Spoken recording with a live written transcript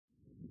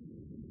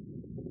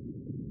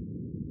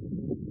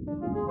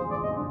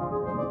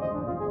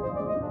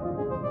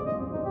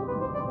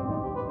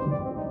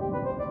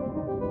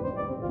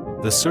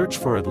The search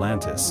for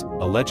Atlantis,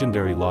 a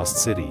legendary lost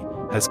city,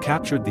 has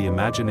captured the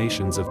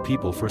imaginations of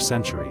people for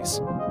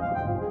centuries.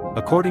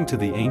 According to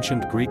the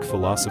ancient Greek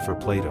philosopher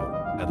Plato,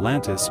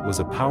 Atlantis was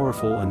a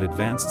powerful and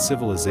advanced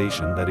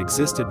civilization that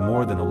existed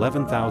more than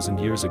 11,000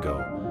 years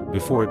ago,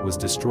 before it was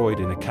destroyed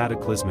in a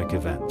cataclysmic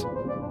event.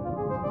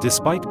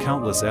 Despite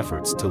countless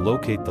efforts to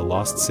locate the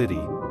lost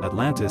city,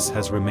 Atlantis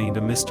has remained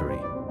a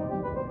mystery.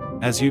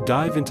 As you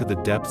dive into the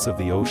depths of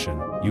the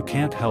ocean, you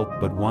can't help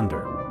but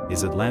wonder,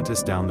 is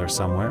Atlantis down there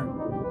somewhere?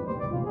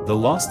 The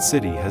lost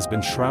city has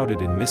been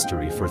shrouded in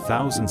mystery for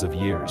thousands of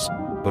years,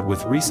 but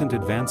with recent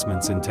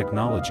advancements in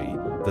technology,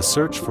 the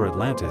search for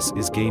Atlantis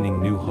is gaining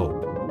new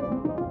hope.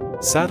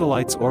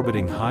 Satellites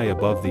orbiting high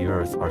above the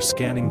Earth are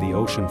scanning the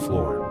ocean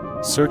floor,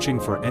 searching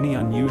for any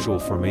unusual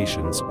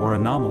formations or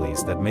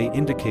anomalies that may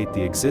indicate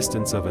the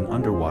existence of an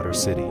underwater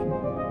city.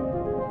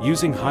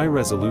 Using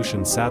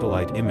high-resolution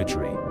satellite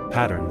imagery,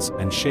 patterns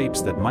and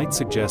shapes that might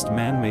suggest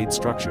man-made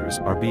structures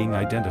are being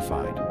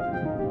identified.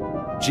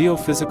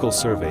 Geophysical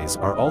surveys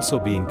are also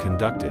being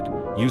conducted,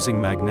 using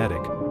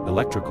magnetic,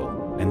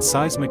 electrical, and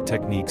seismic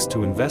techniques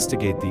to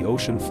investigate the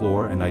ocean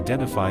floor and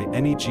identify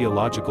any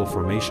geological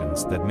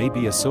formations that may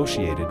be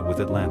associated with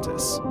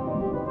Atlantis.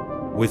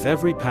 With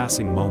every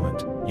passing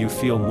moment, you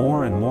feel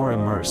more and more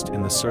immersed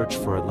in the search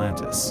for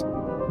Atlantis.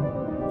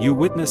 You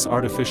witness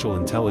artificial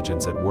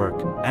intelligence at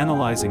work,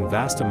 analyzing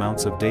vast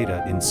amounts of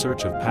data in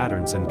search of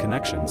patterns and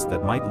connections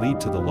that might lead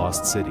to the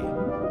lost city.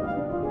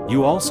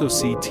 You also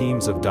see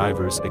teams of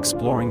divers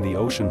exploring the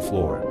ocean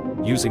floor,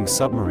 using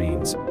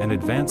submarines and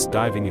advanced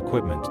diving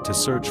equipment to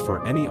search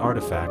for any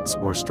artifacts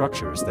or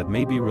structures that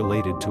may be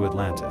related to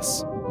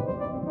Atlantis.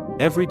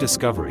 Every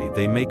discovery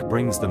they make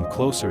brings them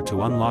closer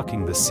to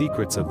unlocking the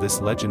secrets of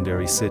this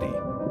legendary city.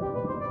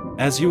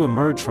 As you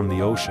emerge from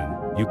the ocean,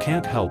 you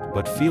can't help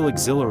but feel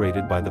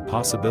exhilarated by the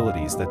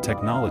possibilities that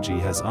technology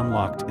has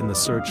unlocked in the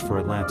search for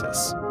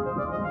Atlantis.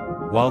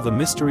 While the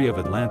mystery of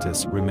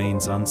Atlantis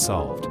remains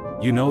unsolved,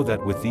 you know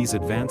that with these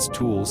advanced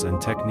tools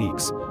and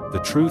techniques,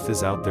 the truth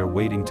is out there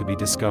waiting to be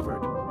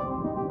discovered.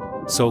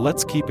 So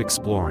let's keep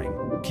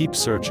exploring, keep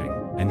searching,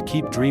 and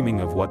keep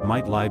dreaming of what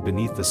might lie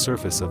beneath the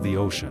surface of the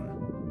ocean.